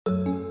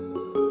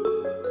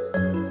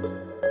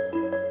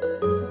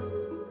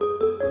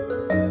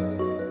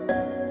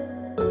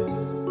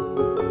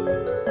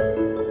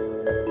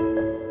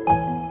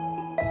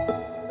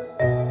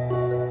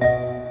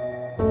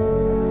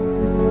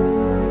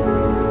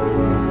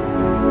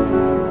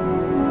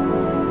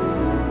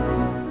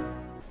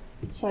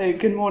So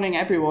good morning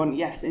everyone.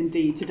 Yes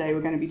indeed, today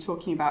we're going to be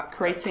talking about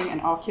creating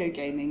an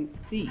Archaeogaming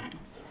Zine.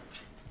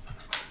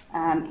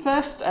 And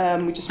first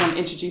we just want to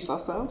introduce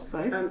ourselves. So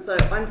I'm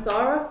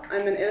Sarah,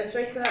 I'm an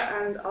illustrator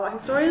and art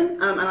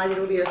historian, and I did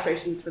all the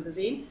illustrations for the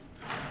zine.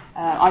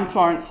 I'm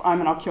Florence,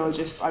 I'm an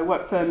archaeologist. I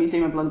work for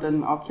Museum of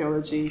London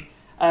Archaeology.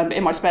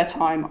 In my spare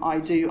time I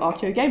do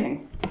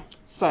archaeogaming.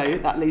 So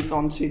that leads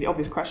on to the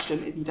obvious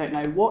question, if you don't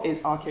know, what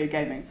is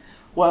archaeogaming?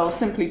 Well,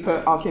 simply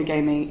put,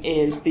 archaeogaming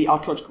is the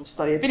archaeological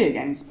study of video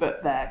games,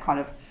 but there are kind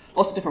of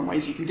lots of different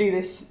ways you can do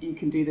this. You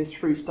can do this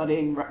through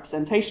studying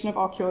representation of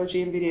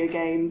archaeology in video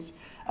games,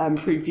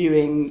 through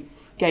viewing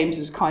games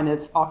as kind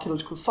of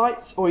archaeological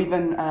sites, or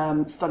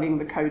even studying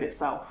the code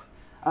itself.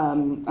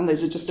 And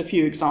those are just a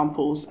few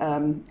examples.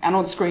 And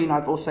on screen,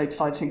 I've also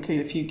decided to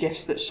include a few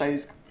GIFs that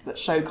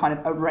show kind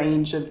of a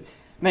range of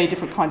many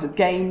different kinds of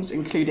games,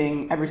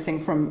 including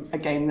everything from a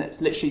game that's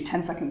literally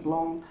 10 seconds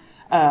long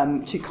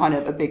to kind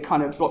of a big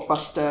kind of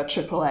blockbuster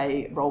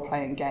AAA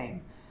role-playing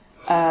game.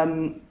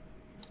 And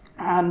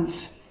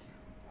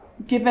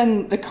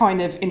given the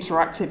kind of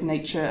interactive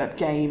nature of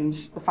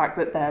games, the fact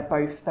that they're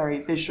both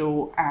very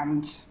visual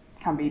and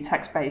can be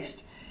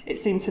text-based, it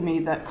seemed to me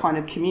that kind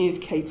of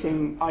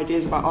communicating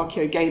ideas about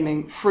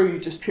archaeogaming through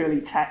just purely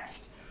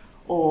text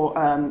or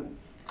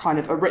kind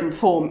of a written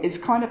form is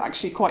kind of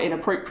actually quite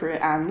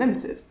inappropriate and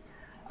limited.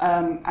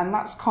 And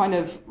that's kind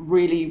of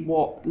really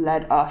what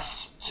led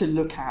us to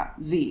look at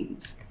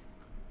zines.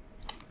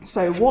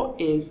 So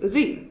what is a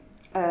zine?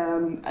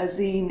 A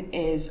zine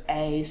is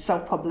a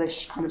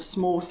self-published kind of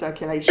small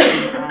circulation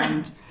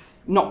and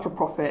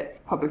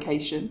not-for-profit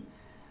publication.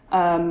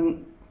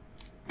 And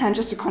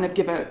just to kind of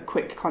give a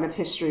quick kind of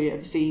history of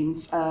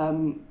zines,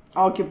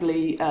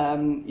 arguably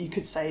you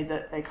could say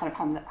that they kind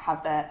of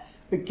have their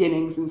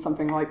beginnings in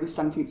something like the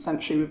 17th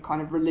century with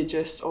kind of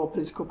religious or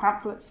political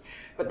pamphlets,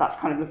 but that's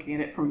kind of looking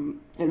at it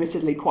from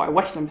admittedly quite a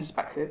Western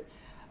perspective.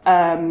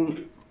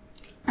 And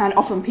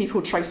often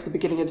people trace the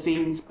beginning of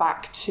zines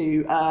back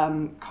to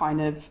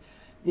kind of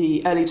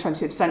the early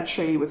 20th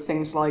century with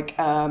things like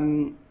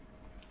kind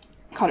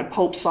of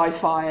pulp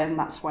sci-fi, and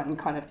that's when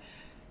kind of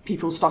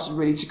people started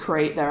really to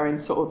create their own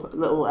sort of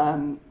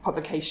little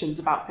publications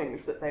about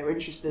things that they were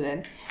interested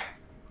in.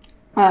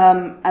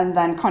 And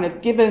then kind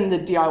of given the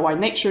DIY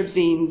nature of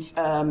zines,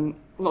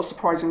 not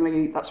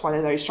surprisingly, that's why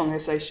they're very strongly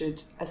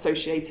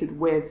associated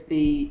with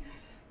the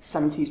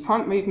 70s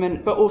punk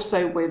movement, but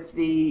also with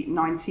the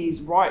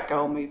 90s riot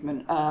girl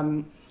movement,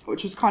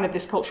 which was kind of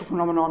this cultural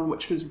phenomenon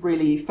which was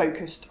really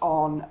focused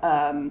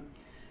on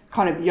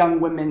kind of young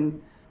women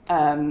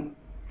kind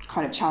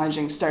of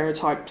challenging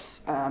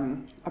stereotypes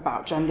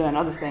about gender and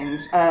other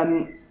things.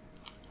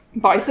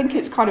 But I think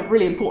it's kind of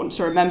really important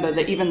to remember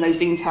that even though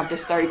zines have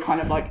this very kind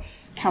of like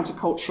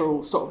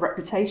countercultural sort of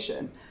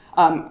reputation,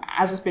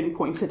 as has been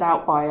pointed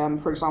out by,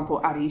 for example,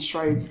 Addie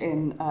Schroeds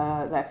in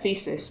their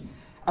thesis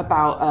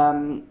about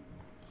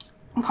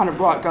kind of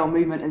riot girl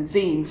movement and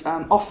zines,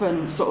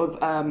 often sort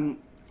of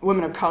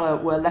women of colour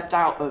were left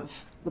out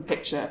of the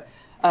picture,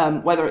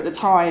 whether at the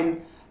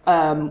time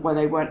where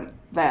they weren't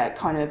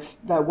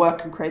their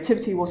work and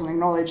creativity wasn't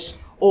acknowledged,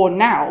 or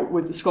now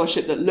with the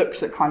scholarship that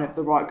looks at kind of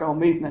the riot girl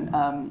movement,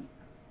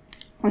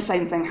 the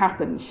same thing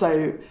happens.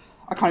 So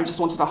I kind of just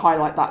wanted to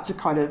highlight that to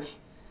kind of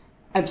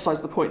emphasise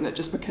the point that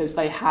just because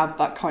they have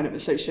that kind of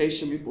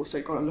association, we've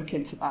also got to look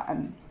into that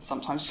and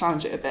sometimes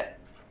challenge it a bit.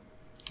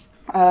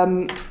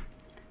 And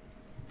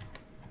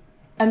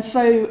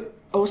so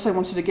I also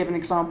wanted to give an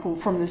example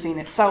from the zine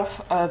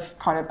itself of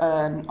kind of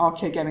an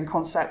archaeogaming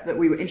concept that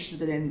we were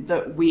interested in,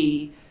 that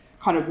we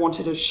kind of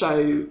wanted to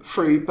show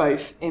through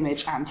both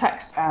image and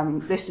text. And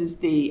this is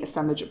the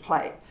assemblage at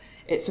play.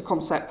 It's a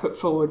concept put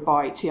forward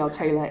by T.L.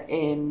 Taylor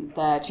in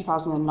their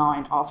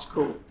 2009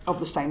 article of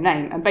the same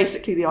name. And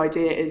basically the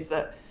idea is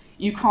that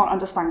you can't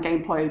understand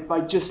gameplay by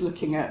just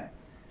looking at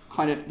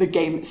kind of the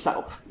game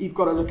itself. You've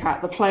got to look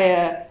at the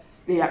player,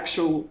 the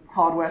actual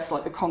hardware, so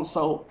like the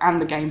console,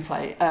 and the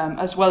gameplay,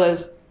 as well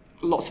as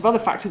lots of other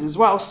factors as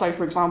well. So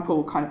for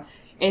example, kind of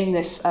in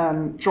this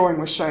drawing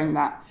we're showing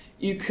that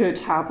you could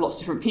have lots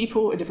of different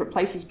people in different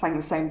places playing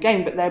the same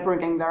game, but they're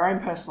bringing their own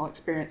personal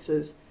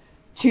experiences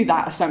to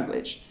that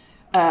assemblage.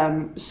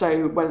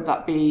 So whether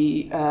that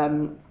be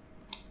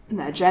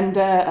their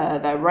gender,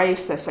 their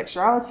race, their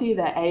sexuality,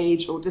 their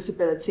age or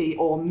disability,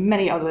 or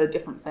many other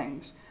different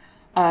things.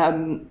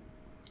 And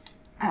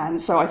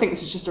so I think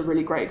this is just a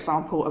really great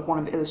example of one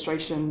of the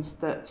illustrations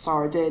that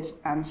Sarah did.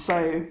 And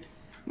so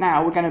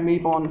now we're going to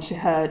move on to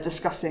her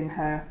discussing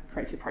her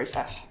creative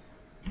process.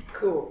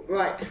 Cool,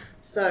 right.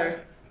 So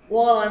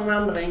while I'm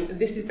rambling,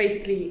 this is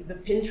basically the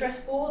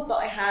Pinterest board that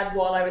I had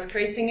while I was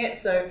creating it.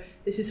 So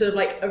this is sort of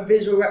like a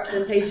visual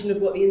representation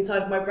of what the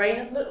inside of my brain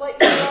has looked like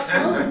for the last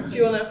month, if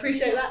you want to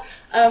appreciate that.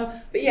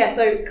 But yeah,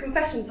 so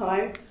confession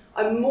time.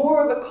 I'm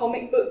more of a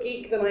comic book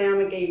geek than I am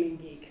a gaming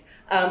geek.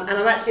 And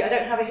I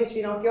don't have a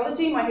history in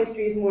archaeology. My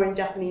history is more in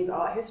Japanese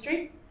art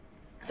history.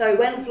 So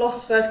when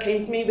Floss first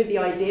came to me with the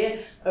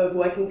idea of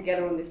working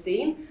together on this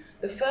zine,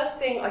 the first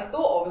thing I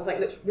thought of, was like,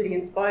 that really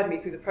inspired me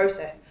through the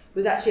process,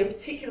 was actually a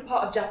particular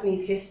part of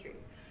Japanese history.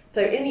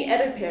 So in the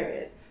Edo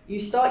period, you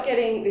start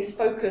getting this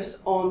focus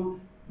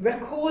on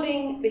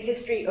recording the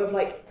history of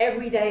like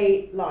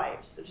everyday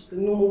lives, so just the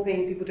normal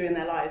things people do in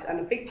their lives.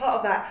 And a big part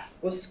of that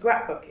was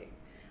scrapbooking,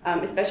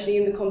 especially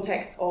in the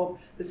context of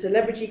the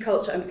celebrity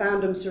culture and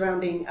fandom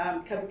surrounding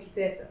kabuki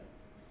theatre.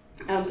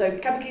 So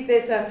kabuki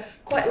theatre,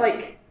 quite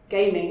like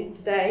gaming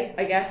today,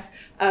 I guess,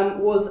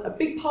 was a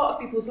big part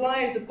of people's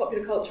lives, of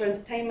popular culture,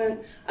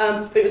 entertainment,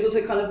 but it was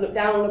also kind of looked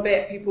down on a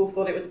bit. People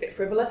thought it was a bit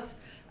frivolous.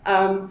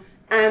 And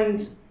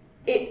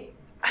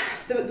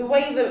the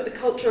way that the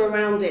culture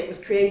around it was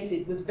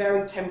created was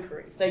very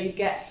temporary. So you'd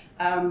get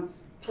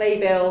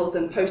playbills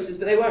and posters,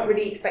 but they weren't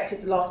really expected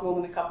to last more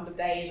than a couple of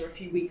days or a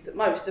few weeks at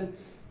most. And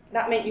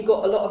that meant you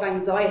got a lot of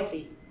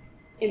anxiety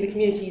in the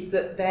communities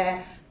that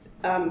the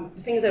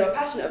things they were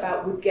passionate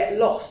about would get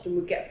lost and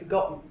would get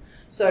forgotten.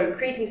 So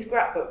creating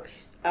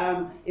scrapbooks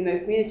in those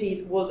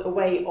communities was a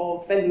way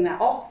of fending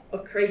that off,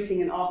 of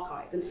creating an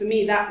archive. And for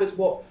me, that was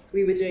what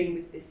we were doing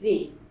with this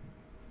zine.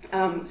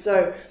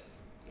 So,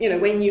 you know,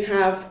 when you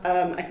have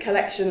a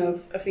collection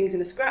of things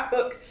in a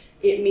scrapbook,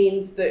 it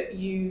means that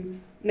you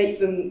make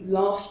them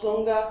last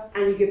longer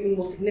and you give them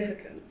more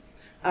significance.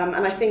 And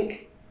I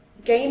think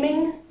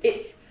gaming,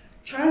 it's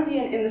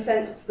transient in the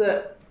sense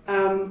that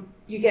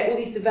you get all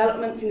these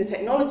developments in the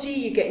technology,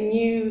 you get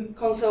new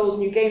consoles,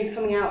 new games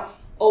coming out,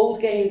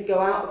 old games go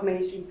out of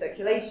mainstream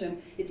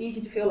circulation. It's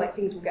easy to feel like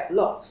things will get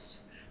lost.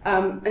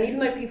 And even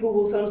though people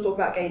will sometimes talk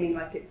about gaming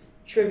like it's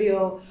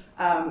trivial,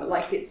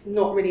 like it's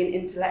not really an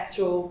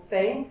intellectual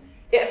thing,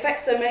 it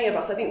affects so many of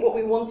us. I think what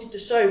we wanted to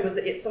show was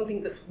that it's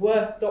something that's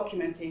worth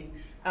documenting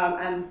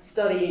and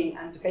studying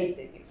and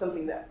debating. It's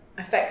something that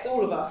affects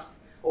all of us,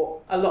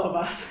 or a lot of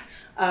us,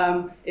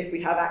 if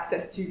we have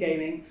access to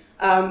gaming,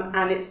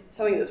 and it's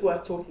something that's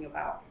worth talking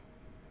about.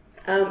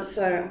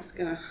 So I'm just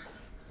going to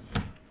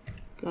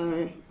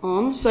go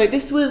on. So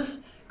this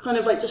was kind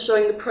of like just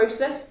showing the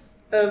process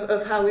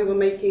of how we were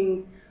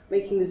making the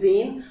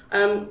zine.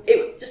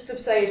 Just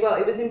to say as well,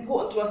 it was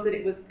important to us that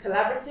it was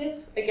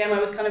collaborative. Again, I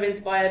was kind of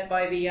inspired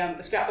by the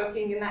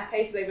scrapbooking in that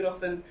case. They would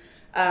often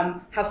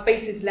have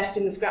spaces left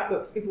in the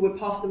scrapbooks. People would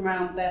pass them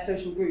around their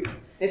social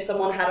groups. If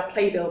someone had a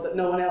playbill that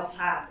no one else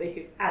had, they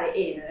could add it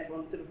in and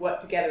everyone sort of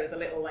worked together as a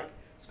little like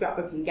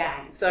scrapbooking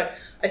gang. So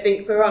I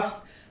think for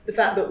us, the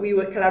fact that we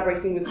were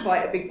collaborating was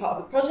quite a big part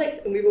of the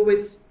project, and we've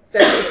always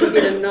said if we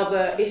did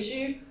another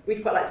issue,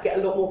 we'd quite like to get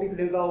a lot more people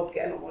involved,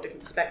 get a lot more different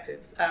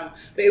perspectives. But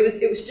it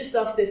was just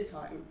us this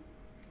time.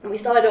 And we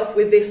started off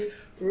with this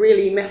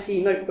really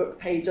messy notebook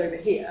page over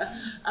here,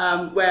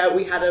 where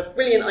we had a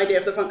brilliant idea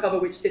of the front cover,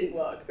 which didn't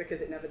work,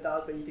 because it never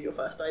does when you do your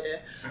first idea.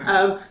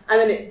 And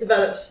then it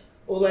developed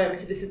all the way over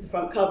to this is the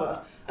front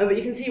cover. But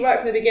you can see right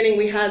from the beginning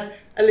we had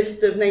a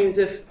list of names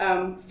of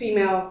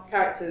female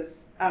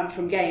characters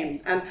from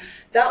games, and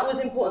that was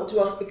important to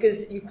us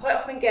because you quite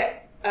often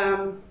get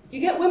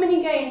women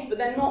in games, but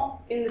they're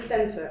not in the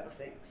centre of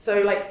things.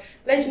 So like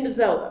Legend of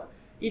Zelda,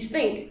 you'd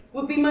think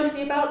would be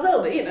mostly about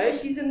Zelda, you know,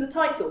 she's in the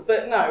title,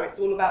 but no, it's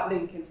all about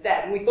Link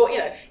instead. And we thought, you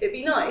know, it'd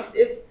be nice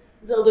if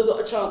Zelda got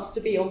a chance to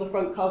be on the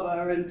front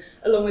cover, and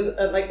along with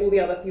like all the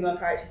other female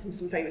characters from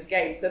some famous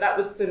games. So that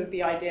was sort of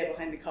the idea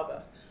behind the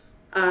cover.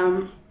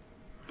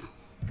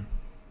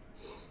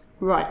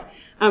 Right,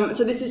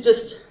 so this is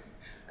just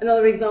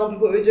another example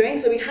of what we were doing.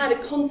 So we had a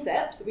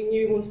concept that we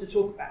knew we wanted to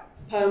talk about,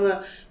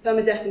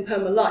 permadeath and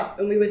perma-life,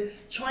 and we were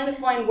trying to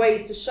find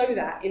ways to show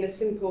that in a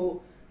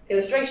simple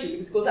illustration,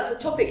 because of course that's a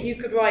topic you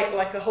could write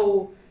like a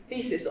whole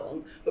thesis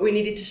on, but we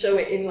needed to show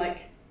it in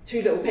like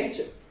 2 little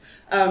pictures.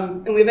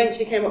 And we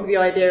eventually came up with the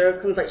idea of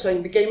kind of like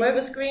showing the game over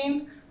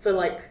screen for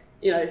like,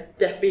 you know,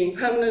 death being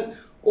permanent,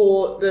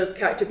 or the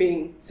character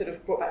being sort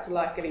of brought back to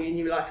life, getting a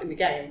new life in the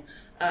game.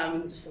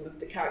 Just some of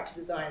the character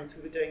designs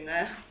we were doing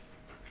there.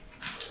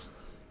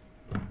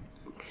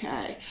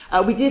 Okay,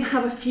 we did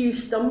have a few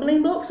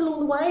stumbling blocks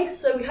along the way.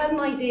 So we had an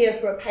idea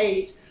for a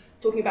page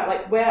talking about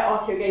like where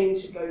archaeogaming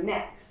should go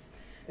next.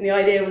 And the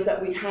idea was that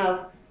we'd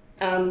have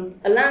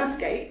a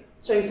landscape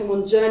showing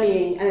someone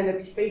journeying, and then there'd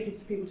be spaces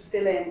for people to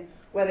fill in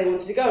where they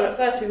wanted to go. And at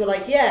first we were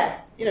like, yeah,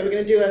 you know, we're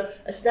going to do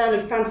a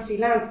standard fantasy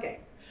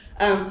landscape.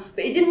 But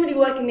it didn't really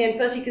work in the end,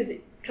 firstly because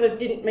it kind of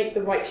didn't make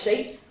the right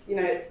shapes. You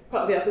know, it's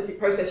part of the artistic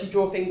process. You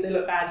draw things, they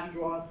look bad, you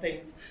draw other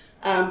things.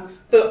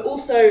 But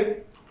also,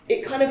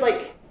 it kind of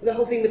like, the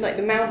whole thing with like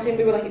the mountain,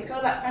 we were like, it's kind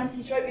of that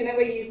fantasy trope, you know,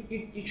 where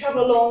you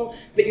travel along,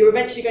 but you're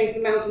eventually going to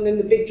the mountain, and then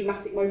the big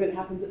dramatic moment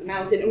happens at the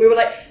mountain. And we were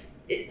like,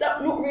 it's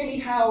that not really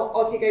how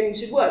archaeogaming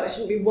should work. There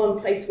shouldn't be one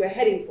place we're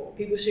heading for.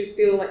 People should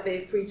feel like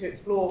they're free to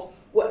explore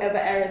whatever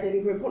areas they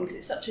think are important, because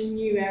it's such a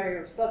new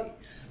area of study.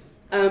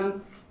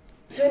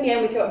 So in the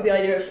end, we came up with the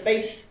idea of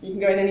space. You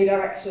can go in any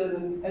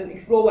direction and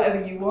explore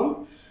whatever you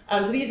want.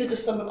 So these are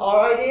just some of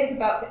our ideas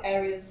about the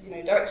areas, you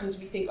know, directions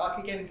we think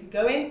archaeogaming could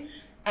go in.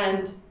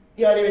 And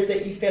the idea is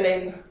that you fill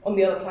in on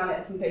the other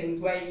planets and things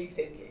where you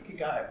think it could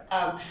go.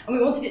 And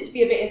we wanted it to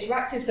be a bit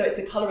interactive, so it's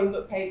a colouring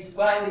book page as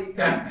well, you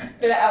can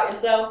fill it out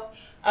yourself.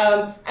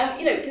 And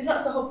because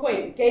that's the whole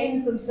point,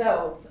 games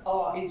themselves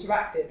are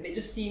interactive, and it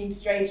just seemed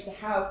strange to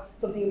have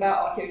something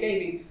about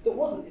archaeogaming that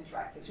wasn't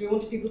interactive, so we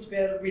wanted people to be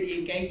able to really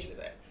engage with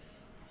it.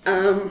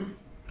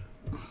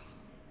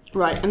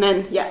 Right, and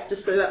then,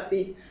 just so that's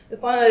the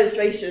final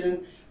illustration.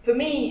 And for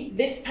me,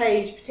 this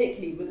page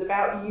particularly was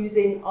about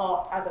using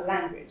art as a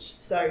language.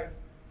 So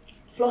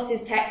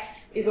Floss's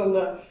text is on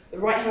the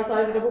right-hand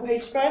side of the double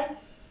page spread,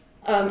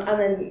 and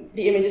then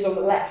the image is on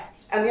the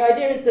left. And the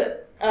idea is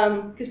that,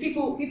 because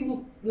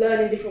people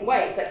learn in different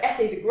ways, like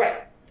essays are great.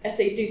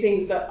 Essays do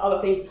things that other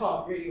things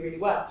can't really, really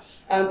well.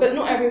 But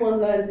not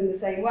everyone learns in the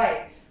same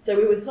way. So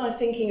we were kind of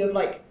thinking of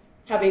like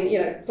having,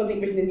 something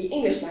written in the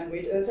English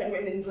language and then something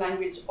written in the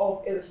language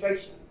of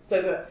illustration.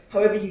 So that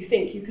however you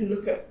think, you can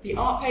look at the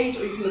art page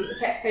or you can look at the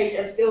text page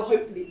and still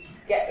hopefully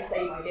get the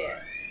same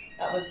idea.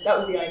 That was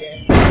the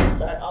idea.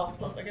 So I'll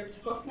pass back over to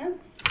Floss now.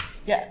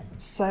 Yeah,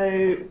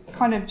 so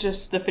kind of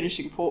just the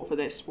finishing thought for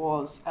this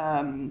was,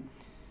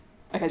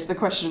 okay, so the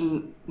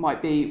question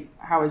might be,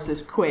 how is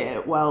this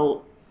queer?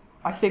 Well,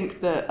 I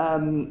think that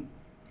our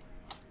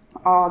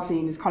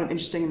zine is kind of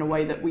interesting in a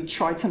way that we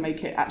try to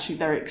make it actually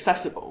very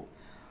accessible,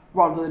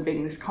 rather than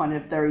being this kind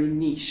of very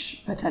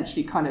niche,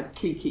 potentially kind of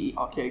cliquey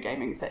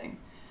archaeogaming thing.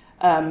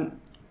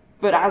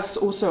 But as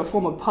also a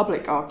form of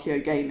public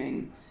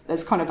archaeogaming,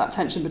 there's kind of that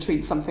tension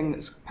between something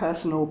that's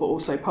personal but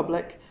also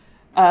public.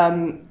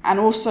 And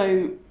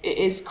also it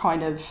is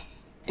kind of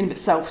in of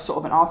itself sort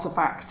of an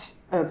artifact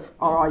of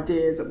our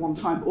ideas at one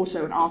time, but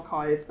also an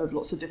archive of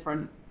lots of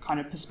different kind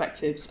of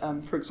perspectives.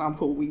 For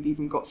example, we've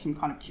even got some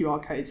kind of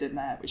QR codes in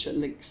there, which are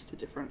links to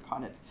different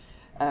kind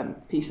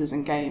of pieces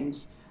and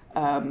games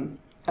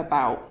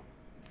about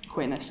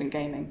queerness and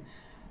gaming.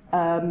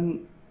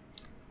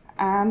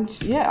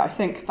 And yeah, I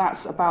think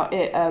that's about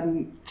it.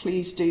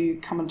 Please do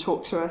come and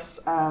talk to us.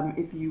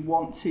 If you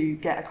want to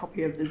get a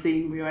copy of the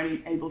zine, we were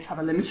only able to have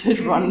a limited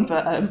run,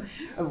 but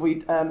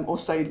we'd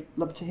also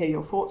love to hear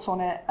your thoughts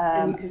on it.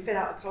 And you can fill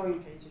out a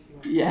coloring page if you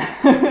want.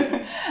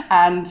 Yeah.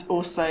 And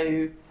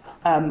also,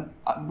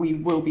 we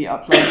will be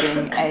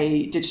uploading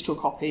a digital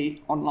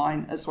copy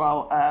online as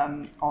well,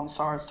 on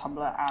Sarah's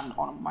Tumblr and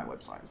on my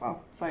website as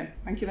well. So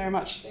thank you very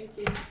much. Thank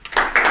you.